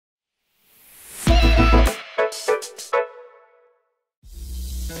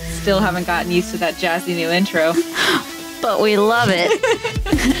still haven't gotten used to that jazzy new intro. But we love it.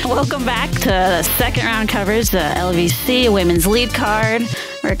 Welcome back to the second round coverage, the LVC Women's Lead Card.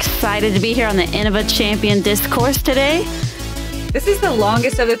 We're excited to be here on the Innova Champion Disc course today. This is the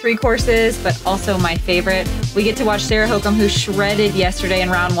longest of the 3 courses, but also my favorite. We get to watch Sarah Hokom, who shredded yesterday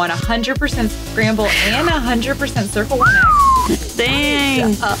in round 1, 100% scramble and 100% circle 1X.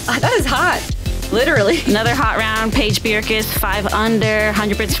 Dang. That is hot. Literally. Another hot round. Paige Bjerkaas, 5 under,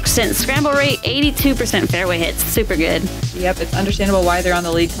 100% scramble rate, 82% fairway hits. Super good. Yep, it's understandable why they're on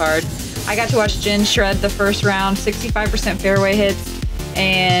the lead card. I got to watch Jen shred the first round, 65% fairway hits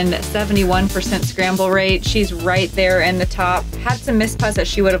and 71% scramble rate. She's right there in the top. Had some missed putts that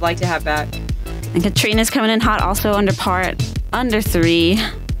she would have liked to have back. And Catrina's coming in hot, also under par, under 3.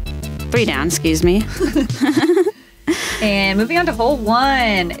 3 down, excuse me. And moving on to hole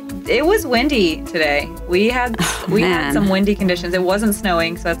 1. It was windy today. We had some windy conditions. It wasn't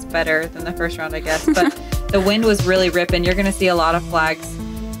snowing, so that's better than the first round, I guess. But the wind was really ripping. You're going to see a lot of flags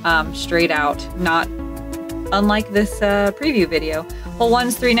straight out, not unlike this preview video. Hole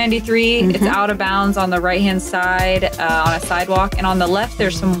 1's 393. It's out of bounds on the right-hand side on a sidewalk. And on the left,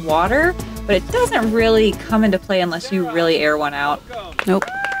 there's some water, but it doesn't really come into play unless you really air one out. Nope.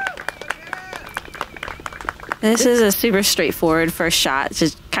 This is a super straightforward first shot.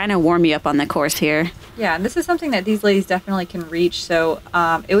 Just kind of warm you up on the course here. Yeah, and this is something that these ladies definitely can reach. So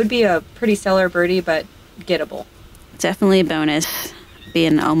it would be a pretty stellar birdie, but gettable. Definitely a bonus,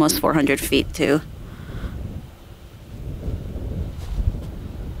 being almost 400 feet too.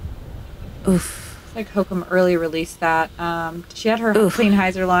 Oof. It's like Hokom early released that. She had her clean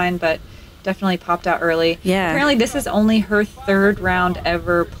hyzer line, but definitely popped out early. Yeah. Apparently this is only her 3rd round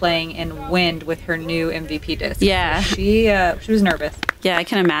ever playing in wind with her new MVP disc. Yeah. So she was nervous. Yeah, I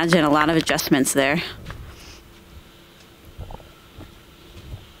can imagine a lot of adjustments there.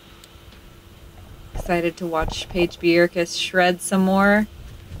 Excited to watch Paige Bjerkaas shred some more.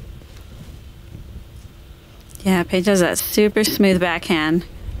 Yeah, Paige has that super smooth backhand.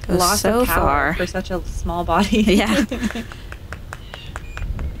 Goes Lots so of power far for such a small body. Yeah.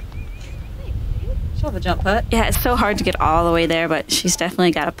 She'll have a jump putt. Yeah, it's so hard to get all the way there, but she's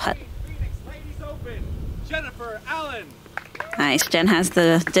definitely got a putt. Allen. Nice. Jen has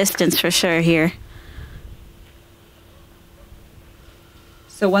the distance for sure here.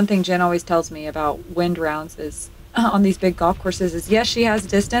 So one thing Jen always tells me about wind rounds is on these big golf courses is, yes, she has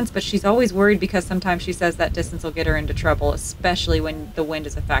distance, but she's always worried because sometimes she says that distance will get her into trouble, especially when the wind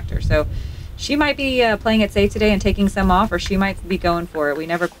is a factor. So she might be playing it safe today and taking some off, or she might be going for it. We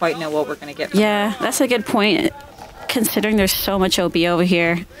never quite know what we're going to get from her. That's a good point. Considering there's so much OB over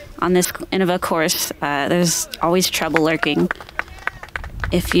here on this Innova course, there's always trouble lurking.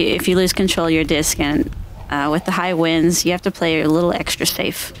 If you lose control of your disc, and with the high winds, you have to play a little extra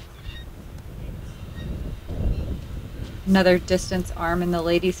safe. Another distance arm in the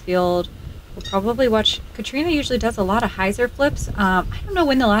ladies' field. We'll probably watch. Catrina usually does a lot of hyzer flips. I don't know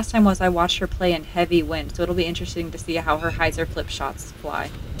when the last time was I watched her play in heavy wind, so it'll be interesting to see how her hyzer flip shots fly.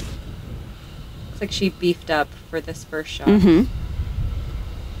 Looks like she beefed up for this first shot. Kind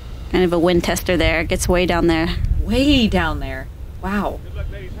of a wind tester there. It gets way down there. Way down there. Wow.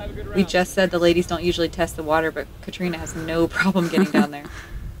 We just said the ladies don't usually test the water, but Catrina has no problem getting down there.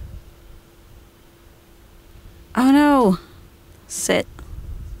 Oh no. Sit.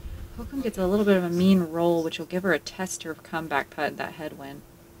 Hokom gets a little bit of a mean roll, which will give her a tester comeback putt, that headwind.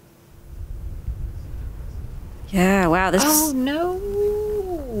 Yeah, wow. This. Oh, no.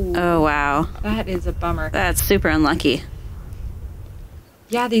 Oh, wow. That is a bummer. That's super unlucky.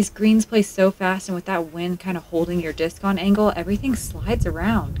 Yeah, these greens play so fast, and with that wind kind of holding your disc on angle, everything slides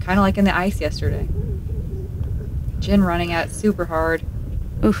around, kind of like in the ice yesterday. Jen running at it super hard.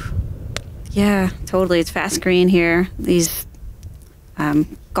 Oof. Yeah, totally. It's fast green here. These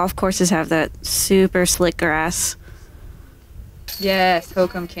golf courses have that super slick grass. Yes,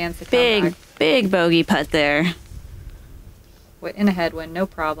 Hokom can succumb back. Big bogey putt there. In a headwind, no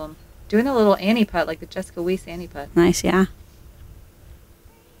problem. Doing a little Annie putt, like the Jessica Weiss Annie putt. Nice, yeah.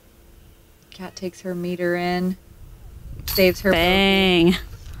 Kat takes her meter in, saves her bang bogey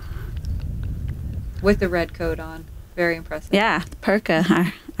with the red coat on. Very impressive. Yeah,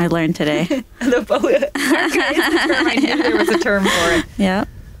 Perka, I learned today. The Perka is the term. I knew there was a term for it. Yeah.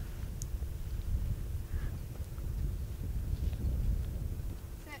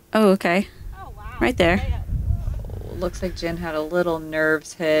 Oh, okay. Oh, wow. Right there. Looks like Jen had a little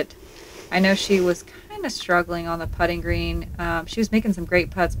nerves hit. I know she was kind of struggling on the putting green. She was making some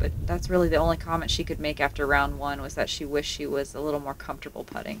great putts, but that's really the only comment she could make after round one was that she wished she was a little more comfortable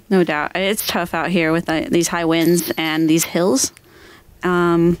putting. No doubt. It's tough out here with these high winds and these hills.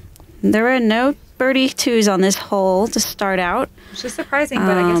 There were no birdie twos on this hole to start out. Which is surprising,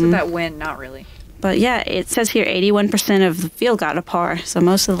 but I guess with that wind, not really. But yeah, it says here 81% of the field got a par. So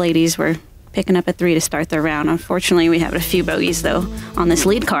most of the ladies were picking up a 3 to start their round. Unfortunately, we have a few bogeys, though, on this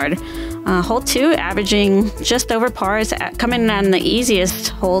lead card. Hole 2, averaging just over par, is coming on the easiest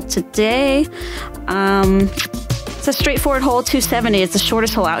hole today. It's a straightforward hole, 270. It's the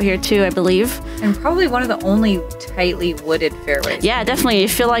shortest hole out here, too, I believe. And probably one of the only tightly wooded fairways. Yeah, definitely. You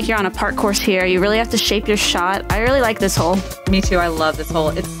feel like you're on a park course here. You really have to shape your shot. I really like this hole. Me too. I love this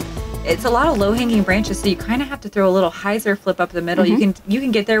hole. It's a lot of low-hanging branches, so you kind of have to throw a little hyzer flip up the middle. You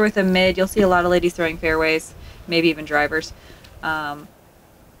can get there with a mid. You'll see a lot of ladies throwing fairways, maybe even drivers.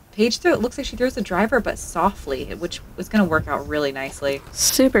 Paige looks like she throws a driver, but softly, which was going to work out really nicely.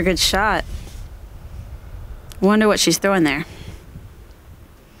 Super good shot. Wonder what she's throwing there.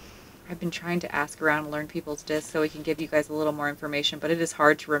 I've been trying to ask around and learn people's discs so we can give you guys a little more information, but it is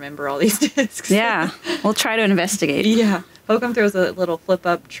hard to remember all these discs. Yeah, we'll try to investigate. Yeah. Hokom throws a little flip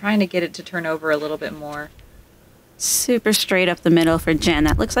up, trying to get it to turn over a little bit more. Super straight up the middle for Jen.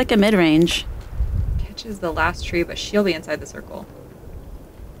 That looks like a mid-range. Catches the last tree, but she'll be inside the circle.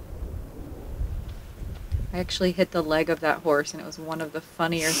 I actually hit the leg of that horse, and it was one of the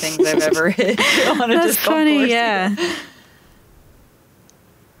funnier things I've ever hit on a disc golf funny, course. Yeah.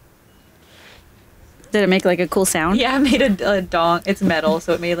 Did it make like a cool sound? Yeah, it made a dong. It's metal,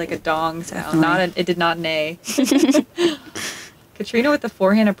 so it made like a dong sound. It did not neigh. Catrina with the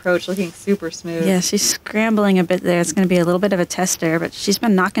forehand approach, looking super smooth. Yeah, she's scrambling a bit there. It's going to be a little bit of a tester, but she's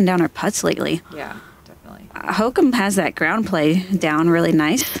been knocking down her putts lately. Yeah, definitely. Hokom has that ground play down really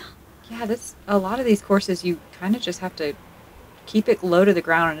nice. Yeah, a lot of these courses, you kind of just have to keep it low to the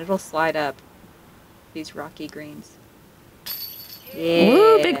ground, and it'll slide up these rocky greens. Yeah.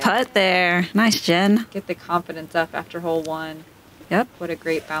 Woo, big putt there. Nice, Jen. Get the confidence up after hole 1. Yep. What a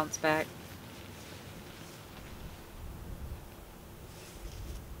great bounce back.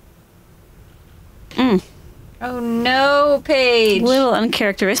 Oh no, Paige. A little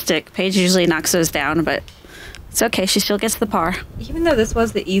uncharacteristic. Paige usually knocks those down, but it's okay. She still gets the par. Even though this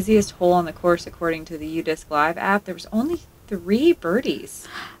was the easiest hole on the course according to the UDisc Live app, there was only 3 birdies.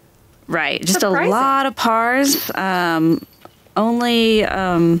 Right. Just Surprising. a lot of pars. Only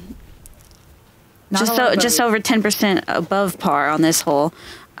just over 10% above par on this hole.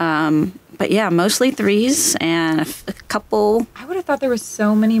 But yeah, mostly 3s and a couple. I would have thought there was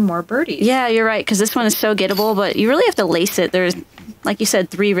so many more birdies. Yeah, you're right, because this one is so gettable, but you really have to lace it. There's, like you said,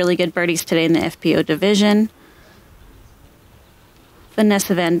 3 really good birdies today in the FPO division.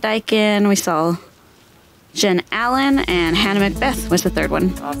 Vanessa Van Dyken. We saw Jen Allen, and Hannah Macbeth was the 3rd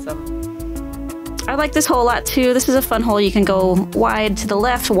one. Awesome. I like this hole a lot too. This is a fun hole. You can go wide to the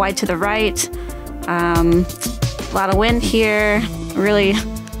left, wide to the right. A lot of wind here. Really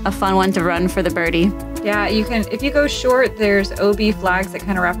a fun one to run for the birdie. Yeah, you can. If you go short, there's OB flags that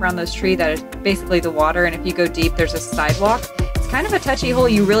kind of wrap around those trees. That is basically the water. And if you go deep, there's a sidewalk. It's kind of a touchy hole.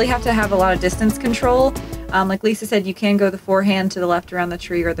 You really have to have a lot of distance control. Like Lisa said, you can go the forehand to the left around the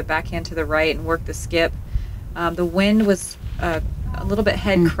tree or the backhand to the right and work the skip. The wind was a little bit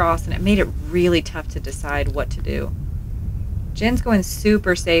head cross, and it made it really tough to decide what to do. Jen's going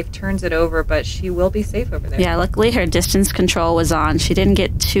super safe, turns it over, but she will be safe over there. Yeah, luckily her distance control was on. She didn't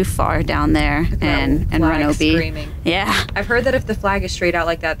get too far down there and run OB. Screaming. Yeah. I've heard that if the flag is straight out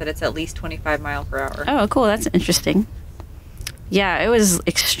like that, that it's at least 25 miles per hour. Oh, cool. That's interesting. Yeah, it was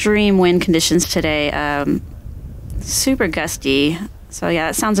extreme wind conditions today. Super gusty. So yeah,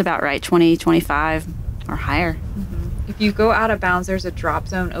 that sounds about right. 20, 25 or higher. If you go out of bounds, there's a drop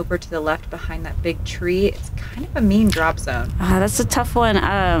zone over to the left behind that big tree. It's kind of a mean drop zone. That's a tough one.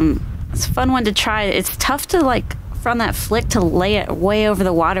 It's a fun one to try. It's tough to, like, from that flick to lay it way over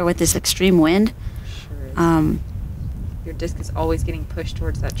the water with this extreme wind. Sure is. Your disc is always getting pushed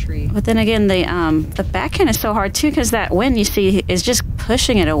towards that tree. But then again, the backhand is so hard too, because that wind you see is just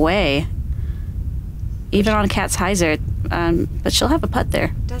pushing it away. Even on Kat's hyzer, but she'll have a putt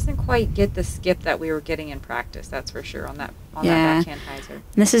there. Doesn't quite get the skip that we were getting in practice, that's for sure, on that backhand hyzer.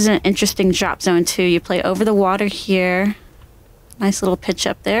 And this is an interesting drop zone too. You play over the water here. Nice little pitch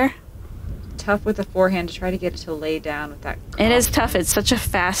up there. Tough with the forehand to try to get it to lay down with that. It is tough. It's such a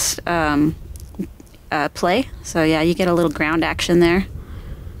fast play. So yeah, you get a little ground action there.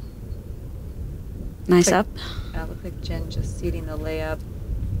 Nice up. Looks like Jen just seating the layup.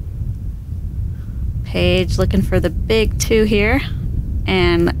 Paige looking for the big 2 here,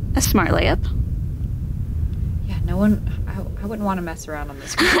 and a smart layup. Yeah, no one. I wouldn't want to mess around on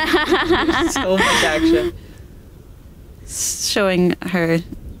this. There's so much action. Showing her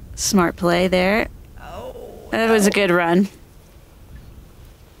smart play there. Oh, that was a good run.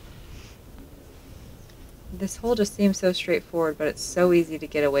 This hole just seems so straightforward, but it's so easy to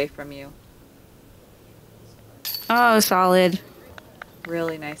get away from you. Oh, solid.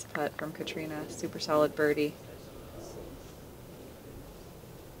 Really nice putt from Catrina. Super solid birdie.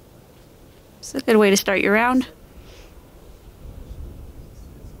 It's a good way to start your round.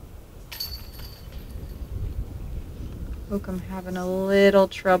 Hokom having a little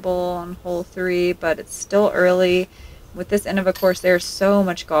trouble on hole 3, but it's still early. With this end of a course, there's so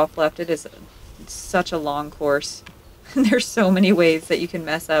much golf left. It is such a long course. There's so many ways that you can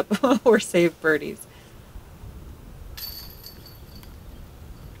mess up or save birdies.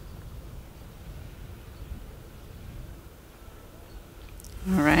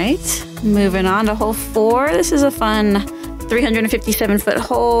 All right, moving on to hole 4. This is a fun 357-foot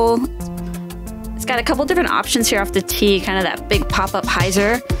hole. It's got a couple different options here off the tee, kind of that big pop-up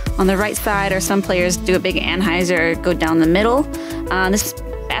hyzer on the right side, or some players do a big anhyzer, go down the middle. This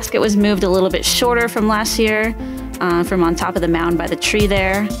basket was moved a little bit shorter from last year, from on top of the mound by the tree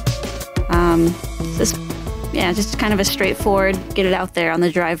there. Just kind of a straightforward, get it out there on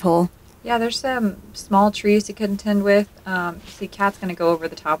the drive hole. Yeah, there's some small trees to contend with. See, Kat's going to go over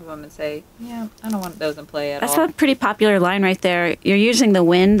the top of them and say, yeah, I don't want those in play at all. That's a pretty popular line right there. You're using the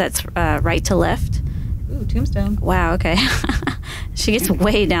wind that's right to left. Ooh, tombstone. Wow, okay. She gets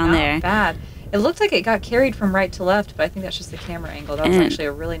way down there. Not bad. It looked like it got carried from right to left, but I think that's just the camera angle. That was actually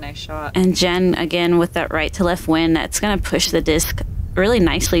a really nice shot. And Jen, again, with that right to left wind, that's going to push the disc really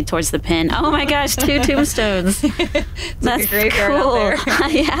nicely towards the pin. Oh my gosh, 2 tombstones. That's like a graveyard cool. out there.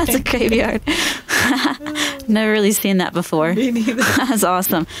 Yeah, it's a graveyard. Never really seen that before. Me neither. That's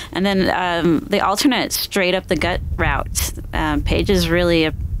awesome. And then they alternate straight up the gut route. Paige is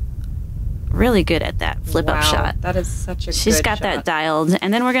really good at that flip up shot. That is such a She's good got shot. that dialed.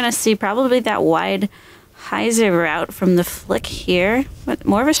 And then we're going to see probably that wide hyzer route from the flick here, but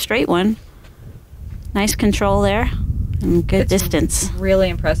more of a straight one. Nice control there. And good distance. Really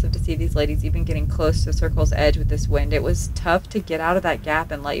impressive to see these ladies even getting close to circle's edge with this wind. It was tough to get out of that gap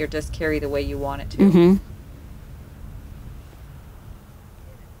and let your disc carry the way you want it to. Mm-hmm.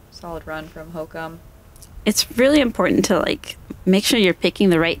 Solid run from Hokom. It's really important to make sure you're picking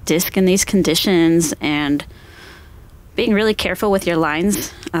the right disc in these conditions and being really careful with your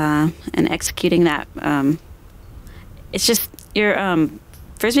lines and executing that. It's just your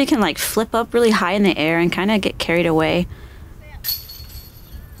Frisbee can flip up really high in the air and kind of get carried away.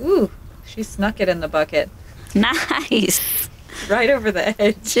 Ooh, she snuck it in the bucket. Nice. Right over the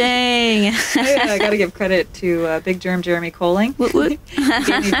edge. Dang. I got to give credit to Big Germ Jeremy Coling. Woot woot. He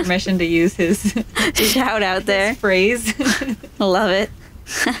gave me permission to use his shout out there. Phrase. Love it.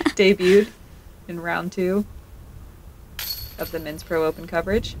 Debuted in round 2 of the Men's Pro Open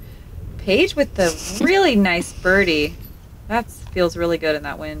coverage. Paige with the really nice birdie. That feels really good in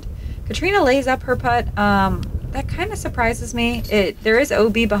that wind. Catrina lays up her putt. That kind of surprises me. There is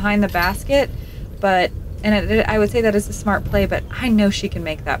OB behind the basket, I would say that is a smart play, but I know she can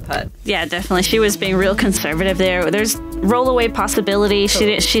make that putt. Yeah, definitely. She was being real conservative there. There's rollaway possibility.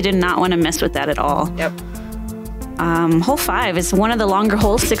 Totally. She did not want to mess with that at all. Yep. Hole 5 is one of the longer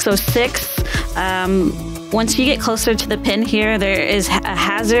holes, 606. Once you get closer to the pin here, there is a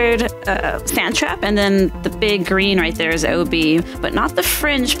hazard sand trap, and then the big green right there is OB, but not the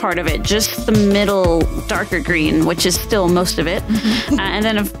fringe part of it, just the middle darker green, which is still most of it. And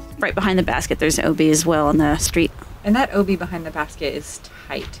then right behind the basket, there's OB as well on the street. And that OB behind the basket is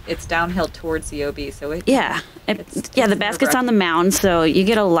tight. It's downhill towards the OB, so the basket's on the mound, so you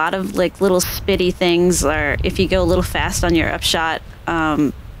get a lot of little spitty things, or if you go a little fast on your upshot,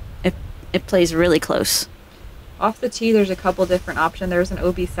 it plays really close. Off the tee, there's a couple different options. There's an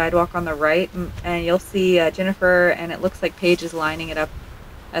OB sidewalk on the right, and you'll see Jennifer, and it looks like Paige is lining it up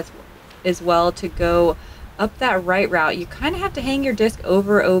as well to go up that right route. You kind of have to hang your disc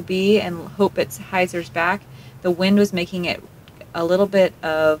over OB and hope it hyzers back. The wind was making it a little bit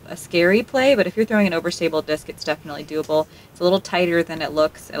of a scary play, but if you're throwing an overstable disc, it's definitely doable. It's a little tighter than it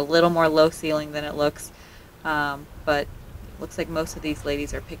looks, a little more low ceiling than it looks, but it looks like most of these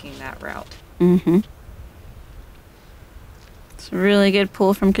ladies are picking that route. Mm-hmm. It's a really good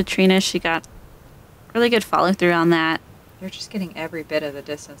pull from Catrina. She got really good follow through on that. You're just getting every bit of the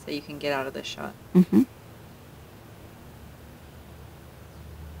distance that you can get out of this shot. Mm-hmm.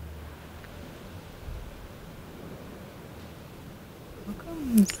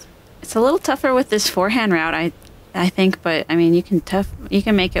 It's a little tougher with this forehand route, I think, but I mean you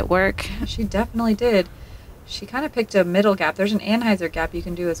can make it work. Yeah, she definitely did. She kind of picked a middle gap. There's an anhyzer gap you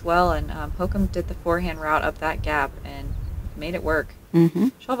can do as well, and Hokom did the forehand route up that gap and made it work. Mm-hmm.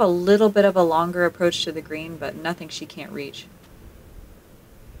 She'll have a little bit of a longer approach to the green, but nothing she can't reach.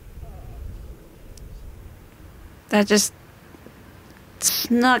 That just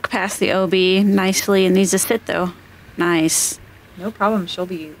snuck past the OB nicely. It needs to sit, though. Nice. No problem. She'll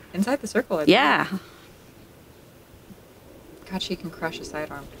be inside the circle. I yeah. believe. God, she can crush a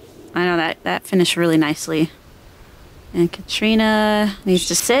sidearm. I know that finished really nicely. And Catrina needs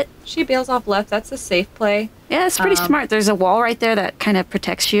to sit. She bails off left. That's a safe play. Yeah, it's pretty smart. There's a wall right there that kind of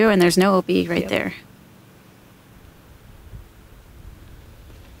protects you, and there's no OB right there.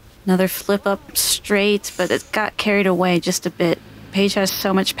 Another flip up straight, but it got carried away just a bit. Paige has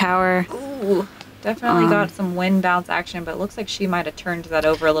so much power. Ooh, definitely got some wind bounce action, but it looks like she might have turned that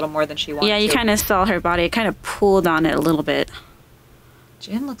over a little more than she wanted to. Yeah, you kind of saw her body. It kind of pulled on it a little bit.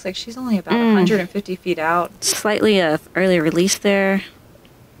 Jen looks like she's only about 150 feet out. Slightly a early release there,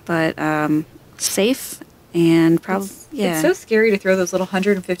 but safe and probably, yeah. It's so scary to throw those little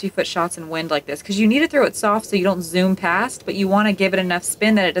 150-foot shots in wind like this because you need to throw it soft so you don't zoom past, but you want to give it enough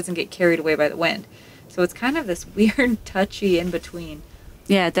spin that it doesn't get carried away by the wind. So it's kind of this weird, touchy in-between.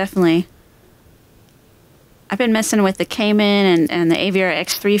 Yeah, definitely. I've been messing with the Cayman and the Aviator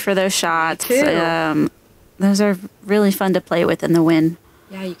X3 for those shots. Those are really fun to play with in the wind.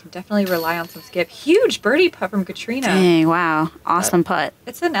 Yeah, you can definitely rely on some skip. Huge birdie putt from Catrina. Dang, wow. Awesome putt.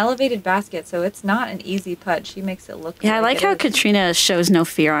 It's an elevated basket, so it's not an easy putt. She makes it look I like how Catrina shows no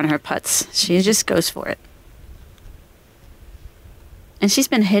fear on her putts. She just goes for it. And she's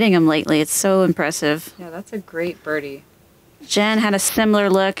been hitting them lately. It's so impressive. Yeah, that's a great birdie. Jen had a similar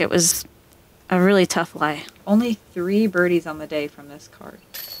look. It was a really tough lie. Only 3 birdies on the day from this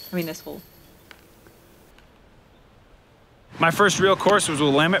this hole. My first real course was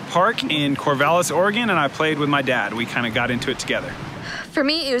Willamette Park in Corvallis, Oregon, and I played with my dad. We kind of got into it together. For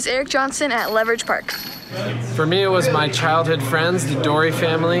me, it was Eric Johnson at Leverage Park. For me, it was my childhood friends, the Dory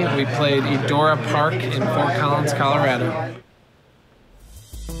family. We played Eudora Park in Fort Collins, Colorado.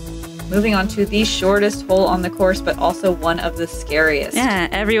 Moving on to the shortest hole on the course, but also one of the scariest. Yeah,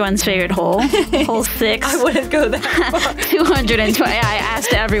 everyone's favorite hole. Hole 6. I wouldn't go that far. 220. I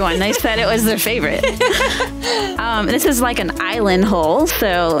asked everyone. They said it was their favorite. This is like an island hole,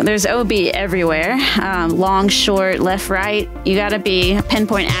 so there's OB everywhere. Long, short, left, right. You got to be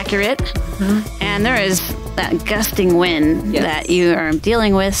pinpoint accurate. And there is that gusting wind that you are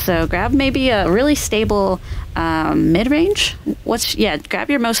dealing with, so grab maybe a really stable mid-range. Grab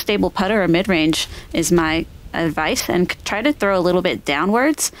your most stable putter or mid-range is my advice, and try to throw a little bit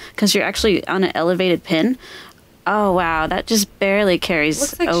downwards because you're actually on an elevated pin. Oh wow, that just barely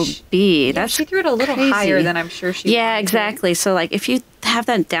carries like OB. That's she threw it a little crazy. Higher than I'm sure she Yeah, exactly. So like if you have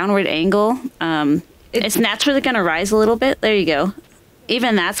that downward angle, it's naturally gonna rise a little bit. There you go.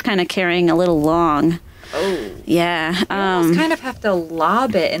 Even that's kind of carrying a little long. Oh. Yeah. You almost kind of have to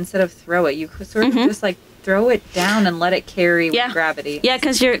lob it instead of throw it. You sort of just like throw it down and let it carry with gravity. Yeah,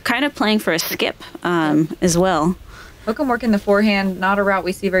 because you're kind of playing for a skip as well. Hokom working the forehand, not a route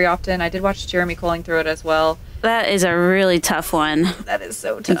we see very often. I did watch Jeremy Colling throw it as well. That is a really tough one. That is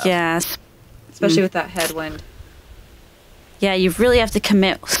so tough. Yes. Especially with that headwind. Yeah, you really have to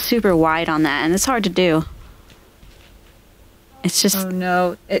commit super wide on that, and it's hard to do. It's just... Oh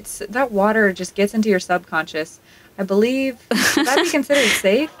no, that water just gets into your subconscious. I believe, would that be considered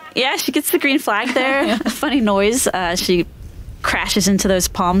safe? Yeah, she gets the green flag there. A funny noise. She crashes into those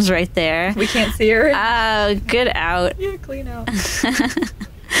palms right there. We can't see her. Good out. Yeah, clean out.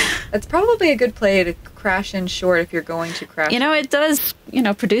 That's probably a good play to crash in short if you're going to crash. It does,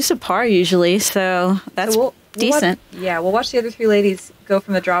 produce a par usually, so that's decent. We'll watch the other 3 ladies go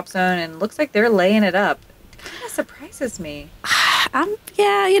from the drop zone, and looks like they're laying it up. It kind of surprises me.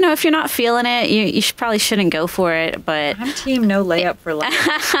 If you're not feeling it, you probably shouldn't go for it, but... I'm team no layup for life.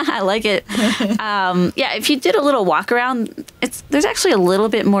 I like it. If you did a little walk around, there's actually a little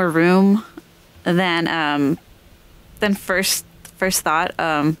bit more room than first thought.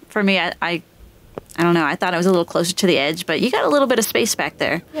 For me, I don't know, I thought it was a little closer to the edge, but you got a little bit of space back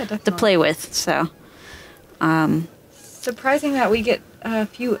there to play with, so... Surprising that we get a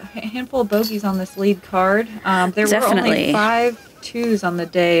handful of bogeys on this lead card. There were only 5 2s on the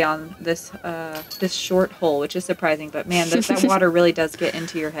day on this short hole, which is surprising. But man, that water really does get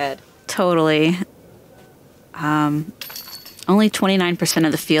into your head. Totally. Only 29%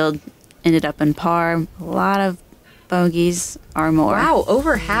 of the field ended up in par. A lot of bogeys or more. Wow,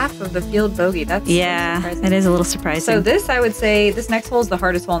 over half of the field bogey. That's so surprising. It is a little surprising. So I would say this next hole is the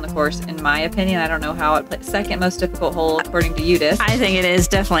hardest hole in the course, in my opinion. I don't know how it plays. Second most difficult hole according to Udis. I think it is,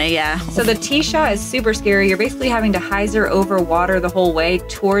 definitely, yeah. So the tee shot is super scary. You're basically having to hyzer over water the whole way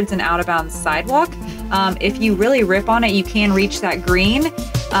towards an out-of-bounds sidewalk. If you really rip on it, you can reach that green,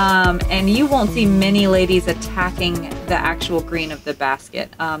 and you won't see many ladies attacking the actual green of the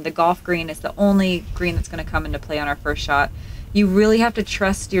basket. The golf green is the only green that's going to come into play on our first shot. You really have to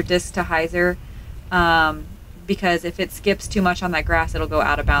trust your disc to hyzer, because if it skips too much on that grass, it'll go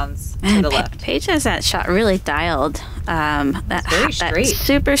out of bounds to the left. Paige has that shot really dialed. That very straight. That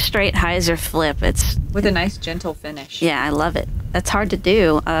super straight hyzer flip. It's with a nice gentle finish. Yeah, I love it. That's hard to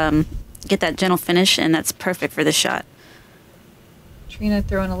do. Get that gentle finish, and that's perfect for the shot. Trina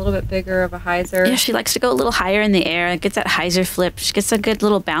throwing a little bit bigger of a hyzer. Yeah, she likes to go a little higher in the air. Gets that hyzer flip. She gets a good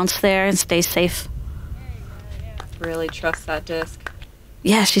little bounce there and stays safe. Really trust that disc.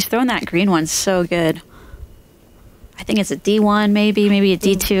 Yeah, she's throwing that green one so good. I think it's a D1, maybe a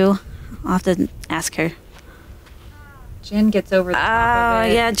D2. I'll have to ask her. Jen gets over the top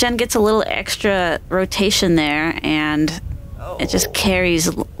of it. Yeah, Jen gets a little extra rotation there, and it just carries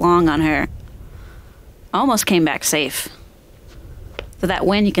long on her. Almost came back safe. So that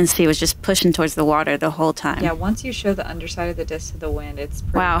wind, you can see, was just pushing towards the water the whole time. Yeah, once you show the underside of the disc to the wind, it's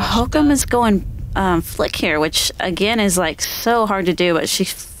pretty wow, much Hokom done. is going flick here, which again is like so hard to do, but she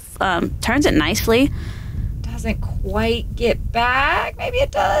turns it nicely. Doesn't quite get back. Maybe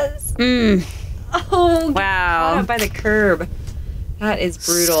it does. Oh, wow. Caught up by the curb. That is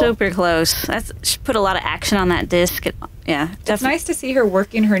brutal. Super close. She put a lot of action on that disc. Yeah, it's nice to see her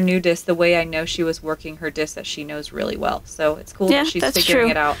working her new disc the way I know she was working her disc that she knows really well. So it's cool that she's figuring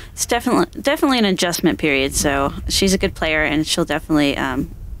it out. It's definitely an adjustment period. So she's a good player, and she'll definitely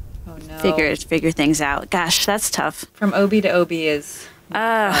figure things out. Gosh, that's tough. From OB to OB is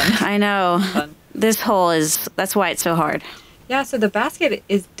fun. I know. Fun. This hole is, that's why it's so hard. Yeah, so the basket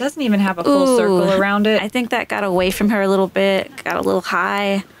doesn't even have a full circle around it. I think that got away from her a little bit, got a little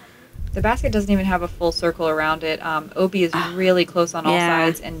high. The basket doesn't even have a full circle around it. OB is really close on all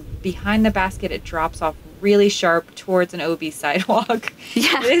sides, and behind the basket it drops off really sharp towards an OB sidewalk.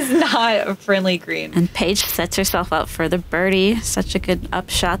 Yeah. It is not a friendly green. And Paige sets herself up for the birdie. Such a good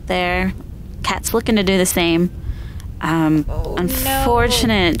upshot there. Kat's looking to do the same.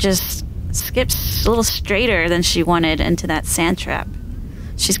 Unfortunate, just skips a little straighter than she wanted into that sand trap.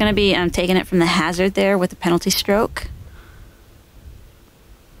 She's going to be taking it from the hazard there with the penalty stroke.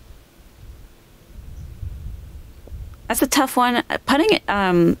 That's a tough one. Putting it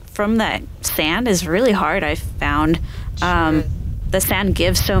from that sand is really hard, I've found. The sand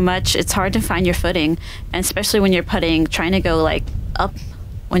gives so much, it's hard to find your footing, and especially when you're putting, trying to go like up,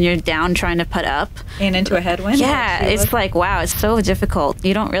 when you're down trying to putt up. And into a headwind? Yeah, it's like, wow, it's so difficult.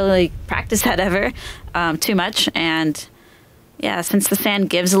 You don't really practice that ever too much, and yeah, since the sand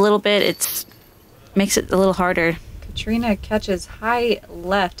gives a little bit, it makes it a little harder. Catrina catches high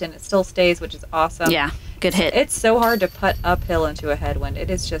left, and it still stays, which is awesome. Yeah. Good hit. It's so hard to putt uphill into a headwind.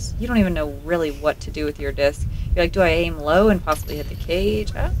 It is just, you don't even know really what to do with your disc. You're like, do I aim low and possibly hit the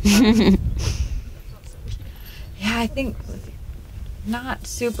cage? Yeah, I think not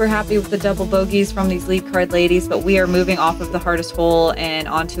super happy with the double bogeys from these lead card ladies, but we are moving off of the hardest hole and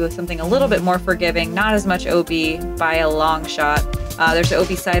onto something a little bit more forgiving. Not as much OB by a long shot. There's an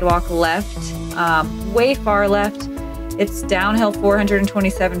OB sidewalk left, way far left. It's downhill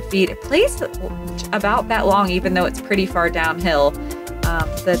 427 feet. It plays about that long, even though it's pretty far downhill.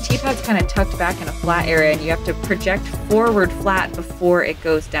 The tee pad's kind of tucked back in a flat area, and you have to project forward flat before it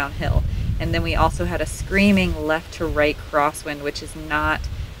goes downhill. And then we also had a screaming left to right crosswind, which is not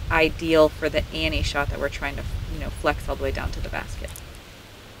ideal for the Annie shot that we're trying to, flex all the way down to the basket.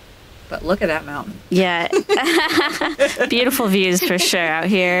 But look at that mountain. Yeah. Beautiful views for sure out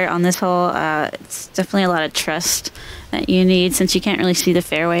here on this hole. It's definitely a lot of trust that you need since you can't really see the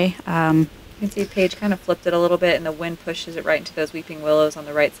fairway. You can see Paige kind of flipped it a little bit, and the wind pushes it right into those weeping willows on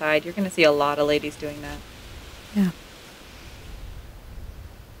the right side. You're going to see a lot of ladies doing that. Yeah.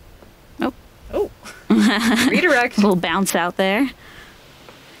 Oh. Redirect. A little bounce out there.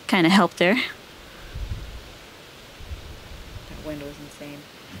 Kind of helped her. That wind was insane.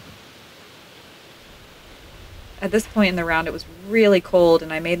 At this point in the round, it was really cold,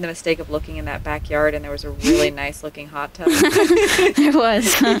 and I made the mistake of looking in that backyard, and there was a really nice-looking hot tub. There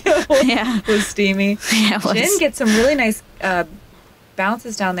was. Yeah. It was steamy. Yeah, it was. Jen gets some really nice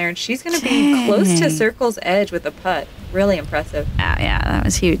bounces down there, and she's going to be close to circle's edge with a putt. Really impressive. Yeah, that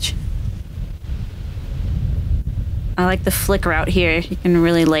was huge. I like the flick route here. You can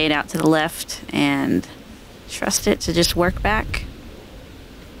really lay it out to the left and trust it to just work back.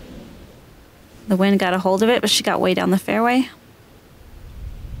 The wind got a hold of it, but she got way down the fairway.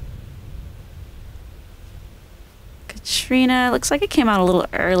 Catrina, looks like it came out a little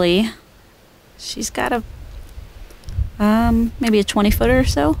early. She's got a maybe a 20-footer or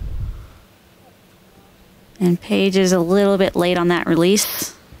so. And Paige is a little bit late on that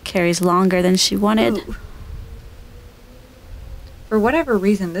release. Carries longer than she wanted. Ooh. For whatever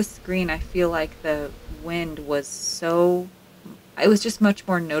reason, this green, I feel like the wind was so... It was just much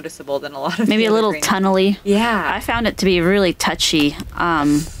more noticeable than a lot of maybe the a little greens. tunnely. Yeah. I found it to be really touchy.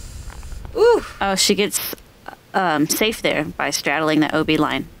 Ooh. Oh, she gets safe there by straddling the OB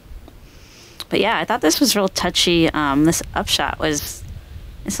line. But yeah, I thought this was real touchy. This upshot was...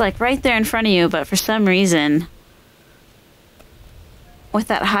 It's like right there in front of you, but for some reason... With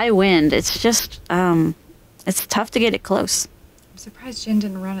that high wind, it's just... it's tough to get it close. I'm surprised Jen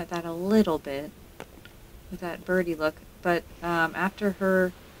didn't run at that a little bit with that birdie look. But after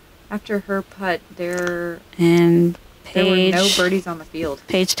her putt, there And Paige, were no birdies on the field.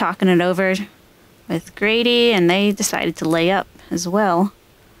 Paige talking it over with Grady, and they decided to lay up as well.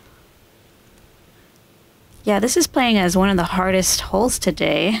 Yeah, this is playing as one of the hardest holes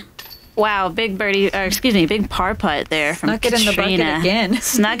today. Wow, big birdie, or excuse me, big par putt there from Snuck it in the bucket Catrina. again.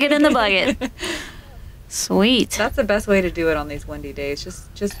 Snuck it in the bucket. Sweet. That's the best way to do it on these windy days.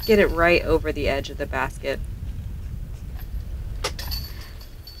 Just get it right over the edge of the basket.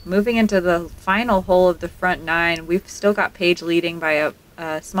 Moving into the final hole of the front nine, we've still got Paige leading by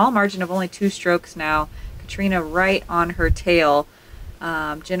a small margin of only 2 strokes now. Katrina right on her tail.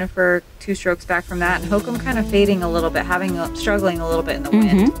 Jennifer 2 strokes back from that, and Hokom kind of fading a little bit, struggling a little bit in the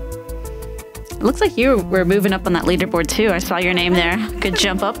wind. It looks like you were moving up on that leaderboard too. I saw your name there. Good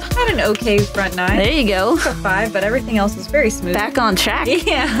jump up. Had an okay front nine. There you go. Took a 5, but everything else was very smooth. Back on track.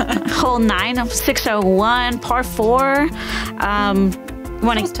 Yeah. Hole 9 of 601, par 4.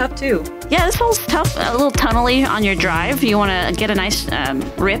 This was tough too. Yeah, this hole's tough. A little tunnely on your drive. You want to get a nice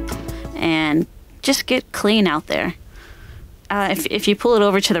rip and just get clean out there. If you pull it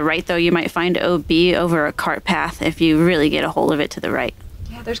over to the right, though, you might find OB over a cart path if you really get a hold of it to the right.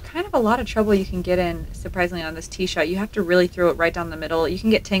 Yeah, there's kind of a lot of trouble you can get in, surprisingly, on this tee shot. You have to really throw it right down the middle. You can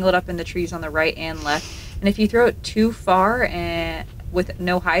get tangled up in the trees on the right and left. And if you throw it too far and with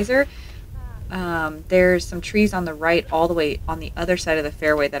no hyzer, there's some trees on the right all the way on the other side of the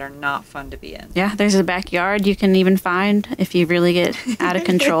fairway that are not fun to be in. Yeah, there's a backyard you can even find if you really get out of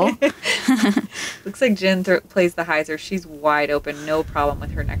control. Looks like Jen plays the hyzer. She's wide open, no problem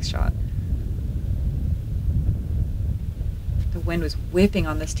with her next shot. The wind was whipping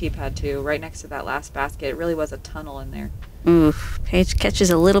on this tee pad too, right next to that last basket. It really was a tunnel in there. Oof, Paige catches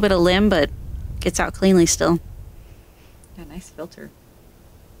a little bit of limb, but gets out cleanly still. Yeah, nice filter.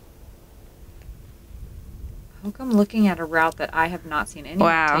 Hokom looking at a route that I have not seen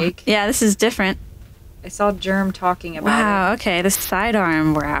anyone take. Yeah, this is different. I saw Germ talking about it. Wow, okay, the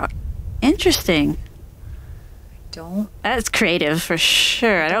sidearm route. Interesting. That's creative for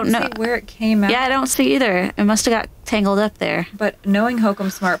sure. I don't know see where it came out. Yeah, I don't see either. It must have got tangled up there. But knowing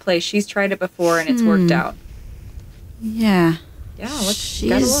Hokom's smart play, she's tried it before and it's worked out. Yeah. Yeah, let's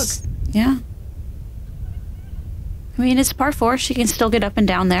gotta look. Yeah. I mean, it's par 4. She can still get up and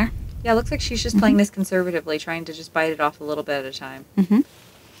down there. Yeah, it looks like she's just playing this conservatively, trying to just bite it off a little bit at a time.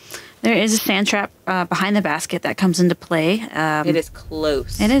 There is a sand trap behind the basket that comes into play. It is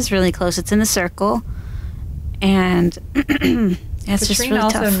close. It is really close. It's in the circle. And it's just really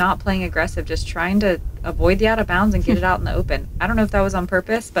also tough. not playing aggressive, just trying to avoid the out of bounds and get it out in the open. I don't know if that was on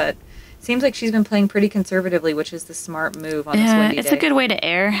purpose, but it seems like she's been playing pretty conservatively, which is the smart move on this windy day. It's a good way to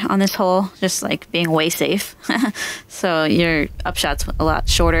err on this hole, just like being way safe. So your upshot's a lot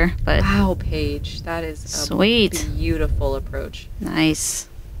shorter. But wow, Paige, that is sweet, beautiful approach. Nice.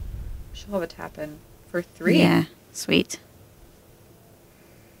 She'll have a tap in for 3. Yeah, sweet.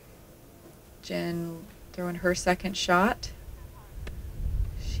 Jen throwing her second shot.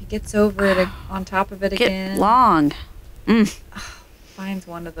 She gets over it on top of it again. Long. Finds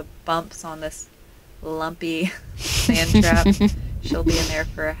one of the bumps on this lumpy sand trap. She'll be in there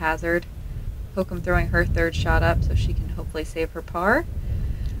for a hazard. Hokom throwing her third shot up so she can hopefully save her par.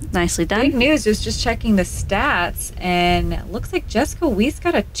 Nicely done. Big news, just checking the stats, and it looks like Jessica Weiss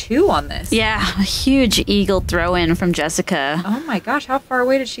got a 2 on this. Yeah, a huge eagle throw in from Jessica. Oh my gosh, how far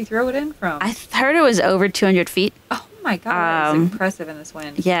away did she throw it in from? I heard it was over 200 feet. Oh my god, that was impressive in this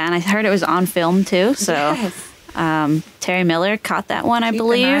wind. Yeah, and I heard it was on film too, so yes. Terry Miller caught that one, I Keep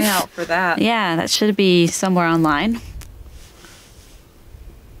believe. an eye out for that. Yeah, that should be somewhere online.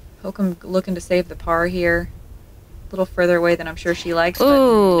 Hokom looking to save the par here. A little further away than I'm sure she likes, but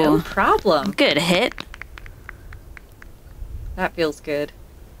Ooh, no problem. Good hit. That feels good.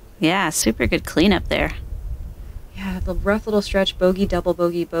 Yeah, super good cleanup there. Yeah, the rough little stretch, bogey, double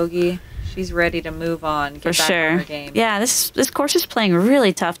bogey, bogey. She's ready to move on, get back on her game. Yeah, this course is playing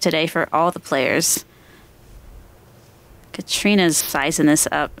really tough today for all the players. Katrina's sizing this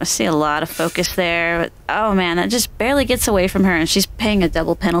up. I see a lot of focus there. Oh man, that just barely gets away from her, and she's paying a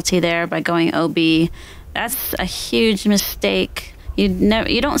double penalty there by going OB. That's a huge mistake. You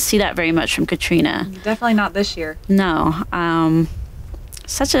don't see that very much from Catrina. Definitely not this year. No.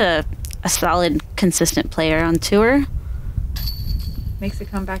 Such a solid, consistent player on tour. Makes a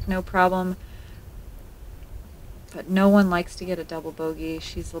comeback no problem. But no one likes to get a double bogey.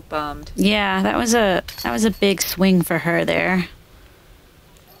 She's bummed. Yeah, that was a big swing for her there.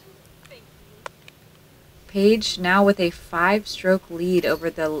 Paige now with a 5-stroke lead over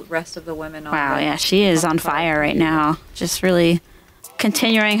the rest of the women. Wow, yeah, she is on fire right now. Just really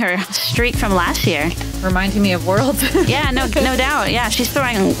continuing her streak from last year. Reminding me of Worlds. Yeah, no doubt. Yeah, she's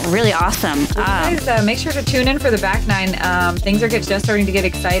throwing really awesome. Well, you guys, make sure to tune in for the back nine. Things are just starting to get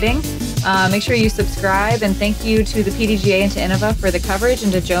exciting. Make sure you subscribe, and thank you to the PDGA and to Innova for the coverage,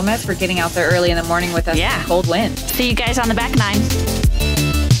 and to Jomez for getting out there early in the morning with us in cold wind. See you guys on the back nine.